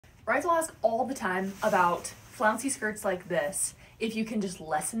Brides will ask all the time about flouncy skirts like this, if you can just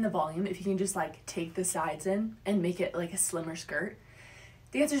lessen the volume, if you can just like take the sides in and make it like a slimmer skirt.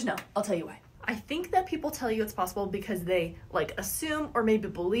 The answer is no. I'll tell you why. I think that people tell you it's possible because they like assume or maybe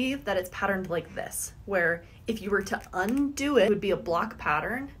believe that it's patterned like this, where if you were to undo it, it would be a block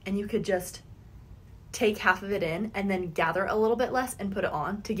pattern and you could just take half of it in and then gather a little bit less and put it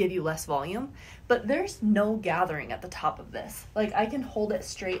on to give you less volume. But there's no gathering at the top of this. Like, I can hold it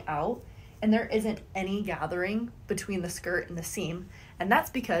straight out and there isn't any gathering between the skirt and the seam. And that's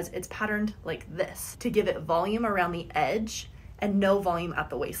because it's patterned like this to give it volume around the edge and no volume at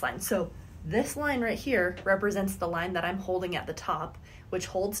the waistline. So this line right here represents the line that I'm holding at the top, which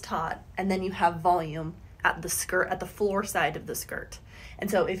holds taut, and then you have volume at the skirt, at the floor side of the skirt. And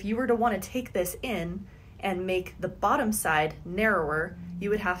so if you were to want to take this in and make the bottom side narrower, you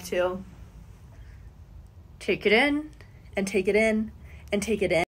would have to take it in and take it in and take it in.